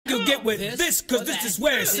can get with this, cause this is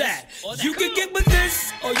where it's at. You can get with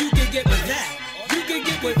this, or you can get with that. You can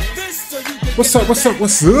get with this, or you can What's up, what's up,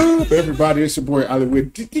 what's up, everybody? It's your boy Ali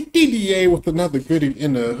with DDA with another goodie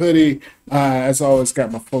in the hoodie. As always,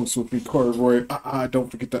 got my folks with me, Corey Roy. Don't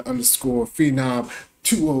forget the underscore Phenom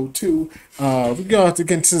 202. We go out to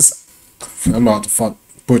get into this. I'm about to fuck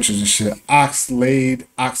butchers and shit. Oxlade,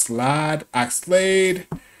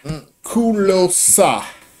 Kulosa.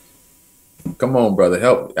 Come on, brother,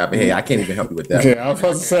 help. I mean, hey, I can't even help you with that. Yeah, I was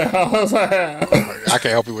about to say, I can't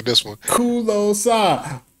help you with this one.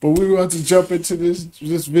 Kulosa. But we want to jump into this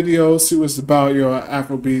video, see what's about your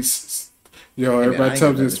Afrobeats. Yo, Hey, everybody man,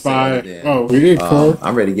 tells me I it's ain't got nothing to fire. say other than, Oh, we did, Corey.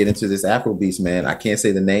 I'm ready to get into this Afrobeats, man. I can't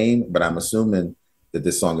say the name, but I'm assuming that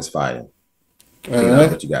this song is fire.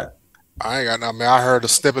 What you got? I ain't got nothing, man. I heard a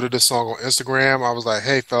snippet of this song on Instagram. I was like,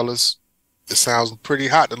 hey, fellas, it sounds pretty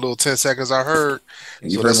hot, the little 10 seconds I heard.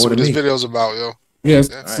 And you So heard that's more what than this me. video's about, yo. Yes,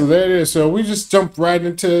 Yeah. so there it is. So we just jumped right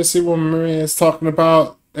into it, see what Maria's talking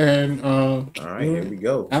about. And All right, here we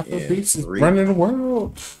go. Afrobeats is Three. running the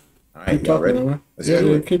world. All right, Keep y'all talking, ready? man. Let's Yeah, do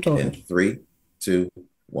yeah, it. keep talking. In 3, 2,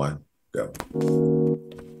 1, go.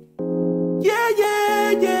 Yeah,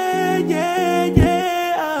 yeah, yeah, yeah,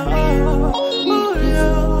 yeah.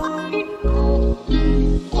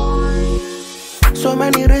 Oh, so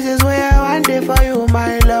many reasons why I want it for you,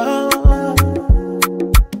 my love.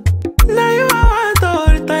 Now you want to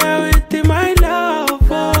retire with my love.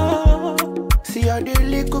 Oh. See all the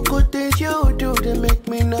little good things you do to make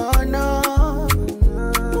me no.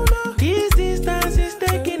 This distance is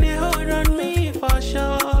taking a hold on me for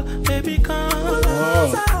sure. Baby, come.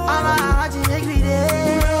 I want to make me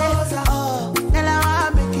there. Oh, and I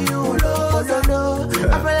want to make you low. Oh, no.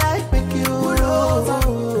 I feel like make you low.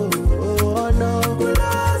 Oh, no.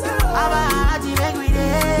 I want to make me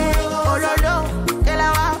there. Oh, no. And I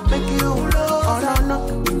want to make you low. Oh, no.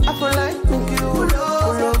 I feel like make you low.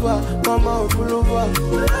 Pull over. Come on, pull over.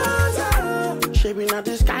 Shaping out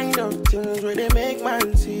this kind of things where they make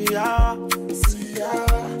man see ya.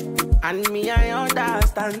 And me, I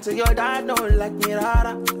understand. So your dad don't like me,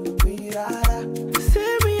 rara.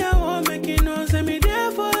 Say me, I won't make you know. Say me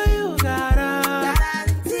there for you, gotta.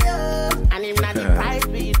 And if not the price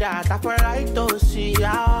be that, I feel like to see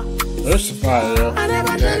ya. This is fire, yo. I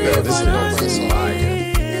never Yeah, tried no, it this for is no nothing. nice song.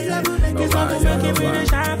 This love will make me the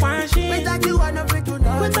sharp and shit. Without you, I never do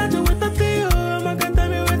nothing. Without you, without you, I can tell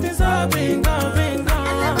me what is up, bingo.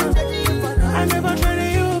 I never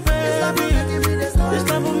tried you, baby. This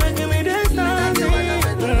love will make me this nothing.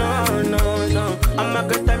 No. I'm not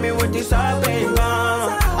gonna tell me what is up, bingo.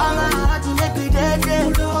 I'm not to make you dead.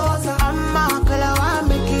 I'm not gonna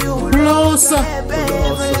make you Closer.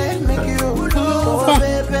 baby. Make you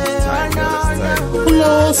baby.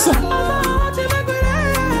 Closer.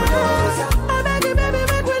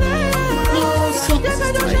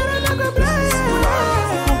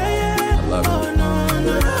 I love it.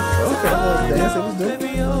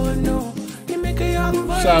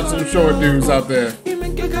 Shout out to the short dudes out there. I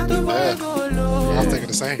was thinking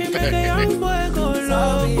the same thing.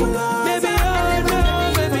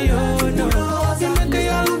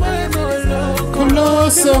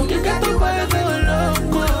 Closer.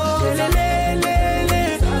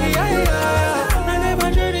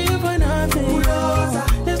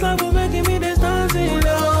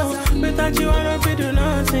 You wanna be do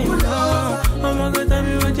nothing, I'm gonna tell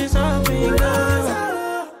me what you're something.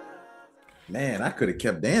 Man, I could have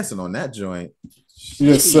kept dancing on that joint.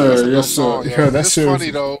 Yes, sir. Yes, sir. Song, Yeah, yo. that's It's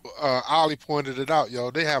funny though. Ollie pointed it out, yo.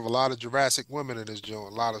 They have a lot of Jurassic women in this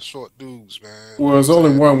joint. A lot of short dudes, man. Well, it's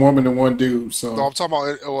only one woman and one dude, so. So I'm talking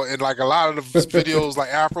about in like a lot of the videos, like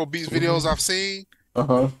Afrobeats videos I've seen.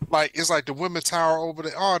 Like it's like the women tower over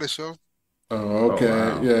the artist, yo. Oh, okay.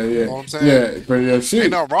 Oh, wow. Yeah. You know what I'm saying? Yeah, but yeah, she.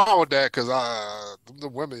 Ain't nothing wrong with that because the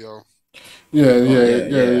women, yo. Yeah.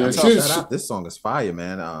 I'm telling you, shout out. This song is fire,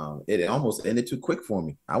 man. It almost ended too quick for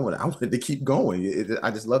me. I wanted to keep going.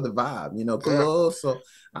 I just love the vibe, you know. Yeah. So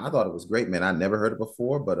I thought it was great, man. I never heard it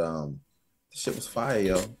before, but this shit was fire,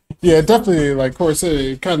 yo. Yeah, definitely. Like Corey said,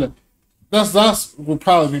 it kind of. That's would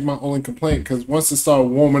probably be my only complaint because once it started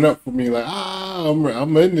warming up for me, like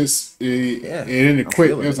I'm in this, and then it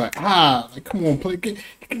quit. It was like like come on, play, give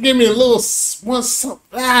me a little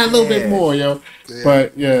a little bit more, yo. Yeah.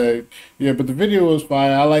 But but the video was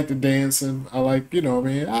fire. I like the dancing. I like a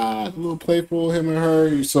little playful him and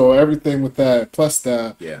her. So everything with that plus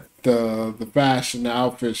the fashion, the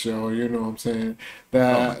outfit show. You know what I'm saying?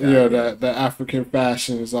 That the African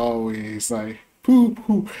fashion is always like.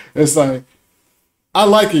 Poo. It's like I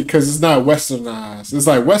like it because it's not westernized. It's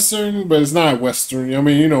like Western, but it's not Western. I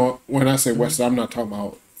mean, when I say Western, I'm not talking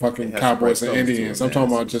about fucking Cowboys and Indians. I'm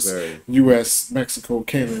talking about just U.S., Mexico,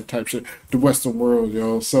 Canada type shit, the Western world,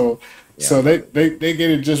 yo. So they get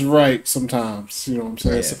it just right sometimes. You know what I'm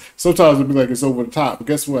saying? So, sometimes it'll be like it's over the top. But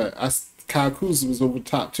guess what? Kyle Kuzma was over the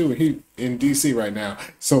top too. He in DC right now,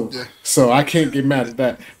 so I can't get mad at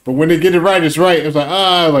that. But when they get it right, it's right. It's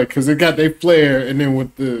like because they got their flair, and then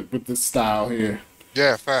with the style here.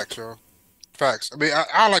 Yeah, facts, yo. Facts. I mean,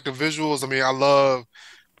 I like the visuals. I mean, I love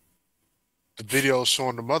the videos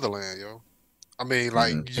showing the motherland, yo. I mean,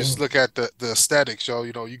 like you just look at the aesthetics, yo.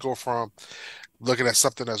 You know, you go from looking at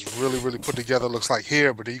something that's really, really put together, looks like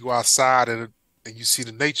here, but then you go outside and you see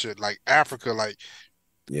the nature, like Africa, like.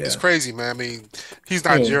 Yeah. It's crazy, man. I mean, he's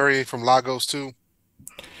Nigerian from Lagos too.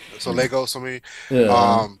 So Lagos, I mean. Yeah.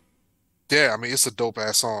 I mean, it's a dope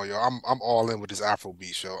ass song, yo. I'm all in with this Afro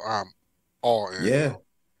beat, yo. I'm all in. Yeah. Yo.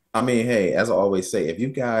 I mean, hey, as I always say, if you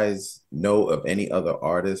guys know of any other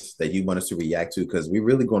artists that you want us to react to, because we're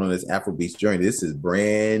really going on this Afrobeats journey. This is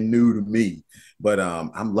brand new to me, but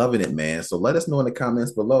I'm loving it, man. So let us know in the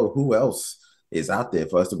comments below who else is out there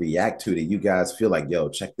for us to react to that you guys feel like, yo,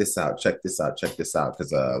 check this out,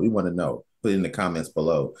 because we want to know. Put it in the comments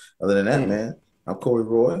below. Other than that, man, I'm Corey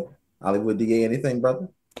Roy, Hollywood DA. Anything, brother?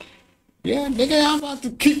 Yeah, nigga, I'm about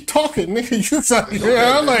to keep talking, nigga.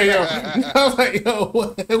 I'm like, yo,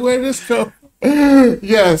 where this go?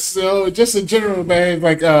 Yes, so just in general, man,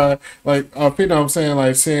 like, you know what I'm saying,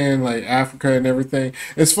 like, seeing, like, Africa and everything.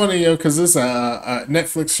 It's funny, yo, because it's a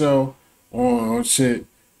Netflix show on shit.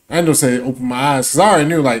 I ain't gonna say open my eyes, because I already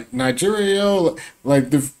knew, like, Nigeria, yo,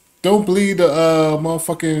 like, don't believe the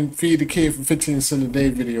motherfucking feed the kid for 15 cents a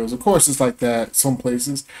day videos. Of course, it's like that some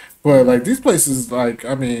places, but, like, these places, like,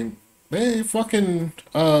 I mean, they fucking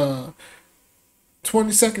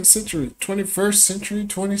 22nd century, 21st century,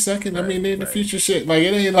 22nd. I mean, they in the future shit. Like,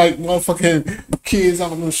 it ain't like motherfucking kids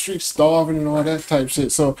out on the street starving and all that type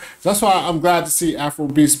shit. So that's why I'm glad to see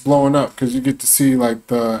Afrobeats blowing up, because you get to see like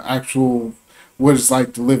the actual what it's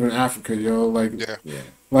like to live in Africa, yo. Like,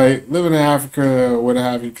 like living in Africa or what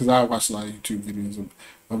have you. Because I watch a lot of YouTube videos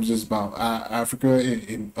of just about Africa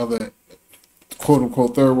and other quote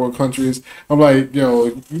unquote third world countries. I'm like, yo,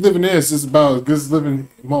 if you live in this, it's about as good as living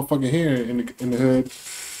motherfucking here in the hood.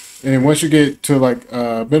 And once you get to like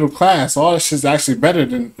middle class, all this shit's actually better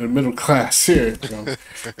than the middle class here.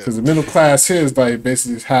 Because the middle class here is like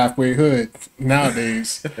basically halfway hood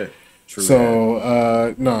nowadays. True.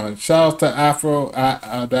 So no, shout out to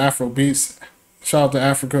the Afro beats. Shout out to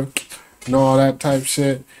Africa and all that type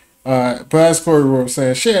shit. But as Corey was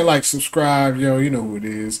saying, share, like, subscribe, yo, you know who it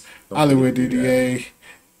is. Hollywood DDA,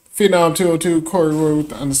 Phenom 202, Corey Roy with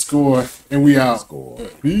the underscore, and we out.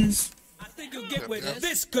 Peace. I think you'll get with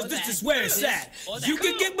this, cause this is where it's at. You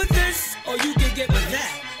can get with this, or you can get with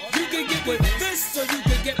that. You can get with this, or you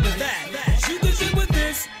can get with that. You can get with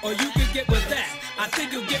this, or you can get with that. I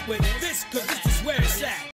think you'll get with this, cause this is where it's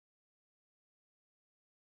at.